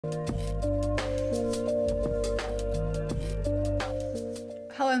Hello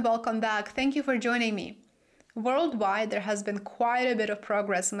and welcome back. Thank you for joining me. Worldwide, there has been quite a bit of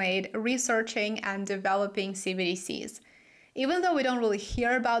progress made researching and developing CBDCs. Even though we don't really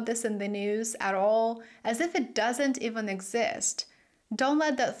hear about this in the news at all, as if it doesn't even exist, don't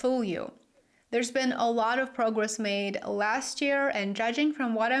let that fool you. There's been a lot of progress made last year, and judging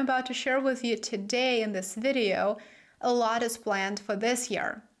from what I'm about to share with you today in this video, a lot is planned for this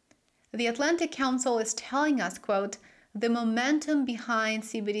year. The Atlantic Council is telling us, quote, "The momentum behind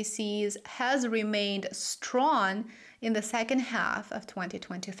CBDCs has remained strong in the second half of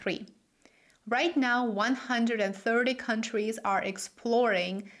 2023. Right now, 130 countries are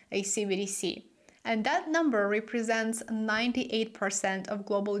exploring a CBDC, and that number represents 98% of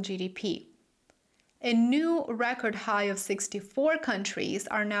global GDP. A new record high of 64 countries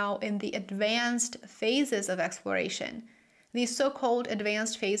are now in the advanced phases of exploration. These so-called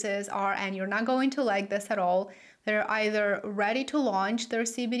advanced phases are, and you're not going to like this at all, they're either ready to launch their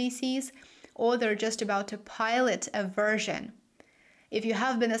CBDCs or they're just about to pilot a version. If you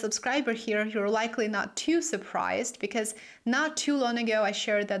have been a subscriber here, you're likely not too surprised because not too long ago I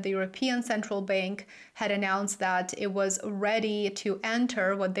shared that the European Central Bank had announced that it was ready to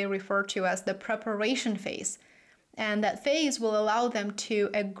enter what they refer to as the preparation phase. And that phase will allow them to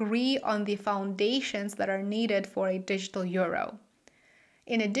agree on the foundations that are needed for a digital euro.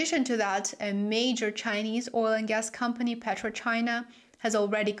 In addition to that, a major Chinese oil and gas company, PetroChina, has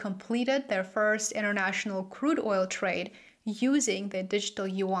already completed their first international crude oil trade using the digital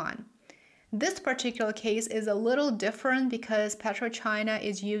yuan. This particular case is a little different because PetroChina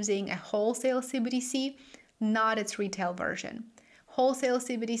is using a wholesale CBDC, not its retail version. Wholesale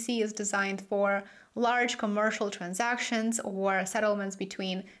CBDC is designed for large commercial transactions or settlements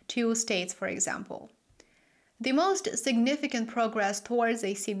between two states, for example. The most significant progress towards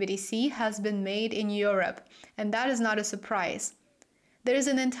a CBDC has been made in Europe, and that is not a surprise. There is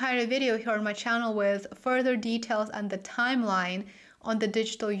an entire video here on my channel with further details and the timeline on the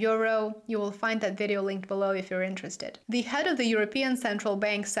digital euro. You will find that video linked below if you're interested. The head of the European Central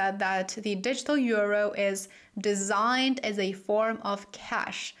Bank said that the digital euro is designed as a form of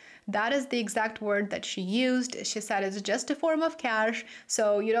cash. That is the exact word that she used. She said it's just a form of cash,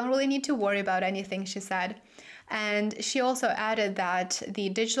 so you don't really need to worry about anything, she said. And she also added that the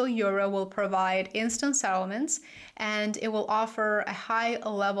digital euro will provide instant settlements and it will offer a high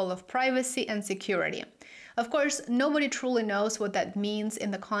level of privacy and security. Of course, nobody truly knows what that means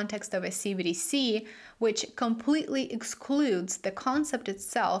in the context of a CBDC, which completely excludes the concept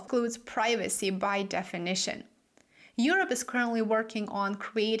itself, excludes privacy by definition. Europe is currently working on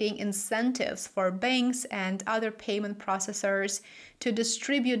creating incentives for banks and other payment processors to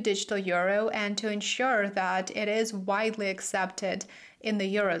distribute digital euro and to ensure that it is widely accepted in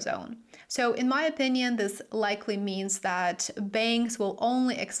the Eurozone. So in my opinion, this likely means that banks will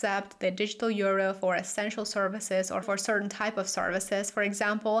only accept the digital euro for essential services or for certain type of services. For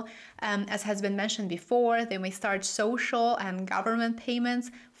example, as has been mentioned before, they may start social and government payments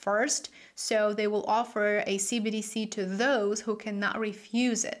first, so they will offer a CBDC to those who cannot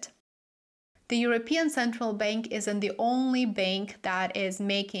refuse it. The European Central Bank isn't the only bank that is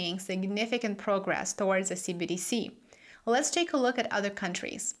making significant progress towards a CBDC. Let's take a look at other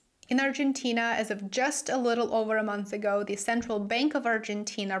countries. In Argentina, as of just a little over a month ago, the Central Bank of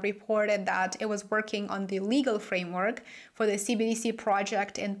Argentina reported that it was working on the legal framework for the CBDC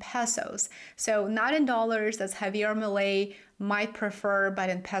project in pesos. So not in dollars, as Javier Milei might prefer, but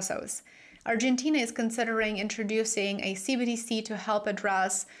in pesos. Argentina is considering introducing a CBDC to help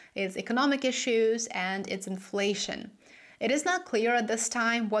address its economic issues and its inflation. It is not clear at this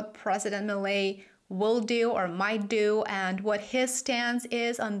time what President Milei will do or might do and what his stance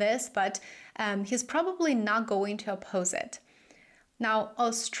is on this, but he's probably not going to oppose it. Now,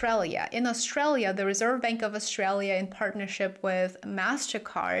 Australia. In Australia, the Reserve Bank of Australia, in partnership with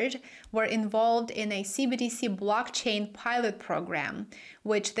MasterCard, were involved in a CBDC blockchain pilot program,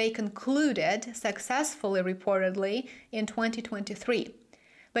 which they concluded successfully, reportedly, in 2023.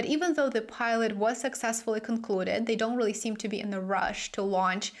 But even though the pilot was successfully concluded, they don't really seem to be in a rush to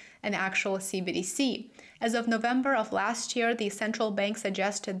launch an actual CBDC. As of November of last year, the central bank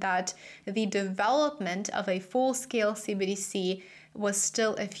suggested that the development of a full-scale CBDC was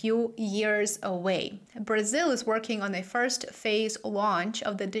still a few years away. Brazil is working on a first phase launch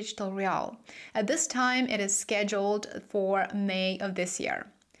of the digital real. At this time, it is scheduled for May of this year.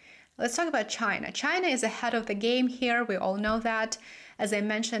 Let's talk about China. China is ahead of the game here. We all know that. As I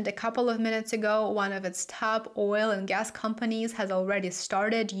mentioned a couple of minutes ago, one of its top oil and gas companies has already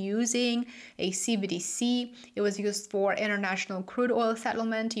started using a CBDC. It was used for international crude oil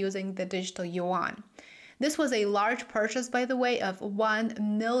settlement using the digital yuan. This was a large purchase, by the way, of 1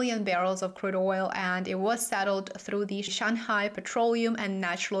 million barrels of crude oil, and it was settled through the Shanghai Petroleum and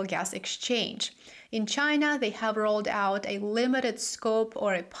Natural Gas Exchange. In China, they have rolled out a limited scope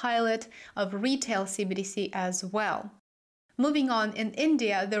or a pilot of retail CBDC as well. Moving on, in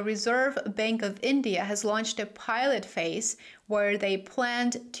India, the Reserve Bank of India has launched a pilot phase where they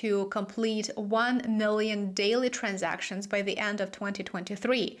planned to complete 1 million daily transactions by the end of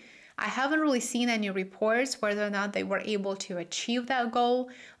 2023. I haven't really seen any reports whether or not they were able to achieve that goal,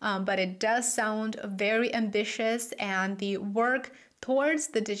 but it does sound very ambitious, and the work towards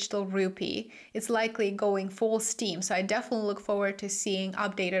the digital rupee is likely going full steam. So I definitely look forward to seeing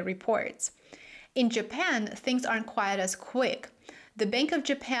updated reports. In Japan, things aren't quite as quick. The Bank of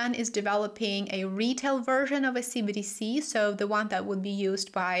Japan is developing a retail version of a CBDC, so the one that would be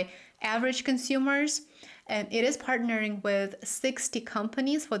used by average consumers. And it is partnering with 60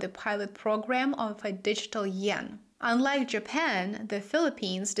 companies for the pilot program of a digital yen. Unlike Japan, the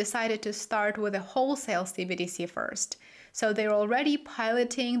Philippines decided to start with a wholesale CBDC first. So they're already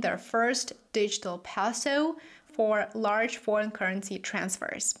piloting their first digital peso for large foreign currency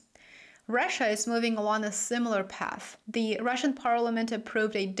transfers. Russia is moving along a similar path. The Russian parliament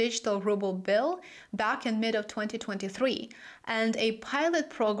approved a digital ruble bill back in mid of 2023, and a pilot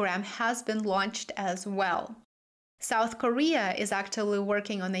program has been launched as well. South Korea is actively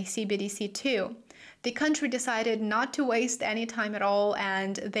working on a CBDC too. The country decided not to waste any time at all,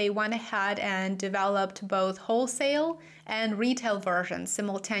 and they went ahead and developed both wholesale and retail versions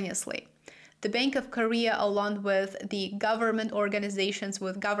simultaneously. The Bank of Korea, along with the government organizations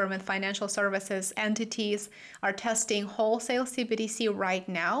with government financial services entities, are testing wholesale CBDC right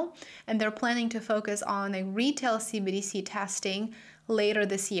now, and they're planning to focus on a retail CBDC testing later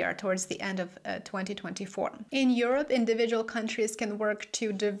this year, towards the end of 2024. In Europe, individual countries can work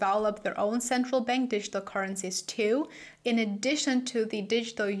to develop their own central bank digital currencies too, in addition to the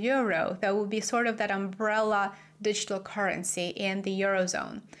digital euro that will be sort of that umbrella digital currency in the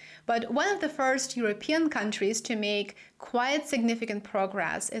Eurozone. But one of the first European countries to make quite significant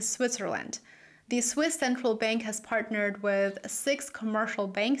progress is Switzerland. The Swiss Central Bank has partnered with 6 commercial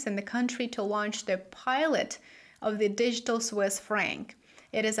banks in the country to launch the pilot of the digital Swiss franc.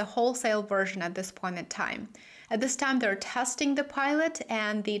 It is a wholesale version at this point in time. At this time, they're testing the pilot,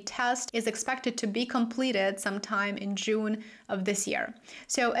 and the test is expected to be completed sometime in June of this year.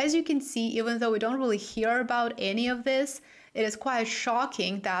 So as you can see, even though we don't really hear about any of this, it is quite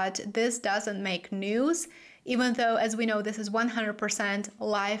shocking that this doesn't make news, even though, as we know, this is 100%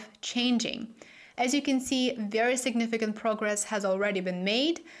 life-changing. As you can see, very significant progress has already been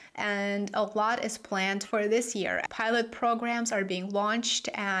made, and a lot is planned for this year. Pilot programs are being launched,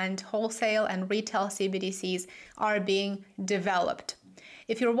 and wholesale and retail CBDCs are being developed.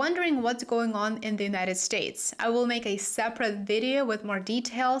 If you're wondering what's going on in the United States, I will make a separate video with more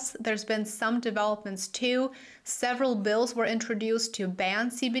details. There's been some developments too. Several bills were introduced to ban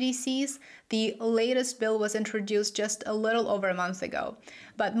CBDCs. The latest bill was introduced just a little over a month ago.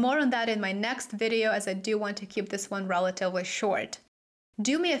 But more on that in my next video, as I do want to keep this one relatively short.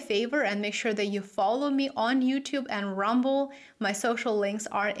 Do me a favor and make sure that you follow me on YouTube and Rumble. My social links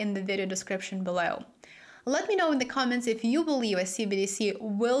are in the video description below. Let me know in the comments if you believe a CBDC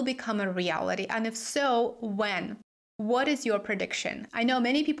will become a reality, and if so, when? What is your prediction? I know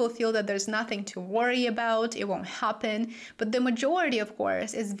many people feel that there's nothing to worry about, it won't happen, but the majority, of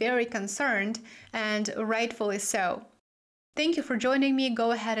course, is very concerned, and rightfully so. Thank you for joining me. Go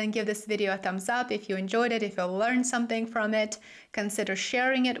ahead and give this video a thumbs up if you enjoyed it, if you learned something from it. Consider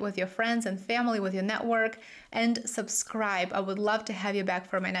sharing it with your friends and family, with your network, and subscribe. I would love to have you back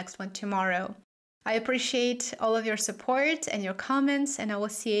for my next one tomorrow. I appreciate all of your support and your comments, and I will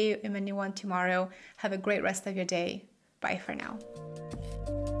see you in my new one tomorrow. Have a great rest of your day. Bye for now.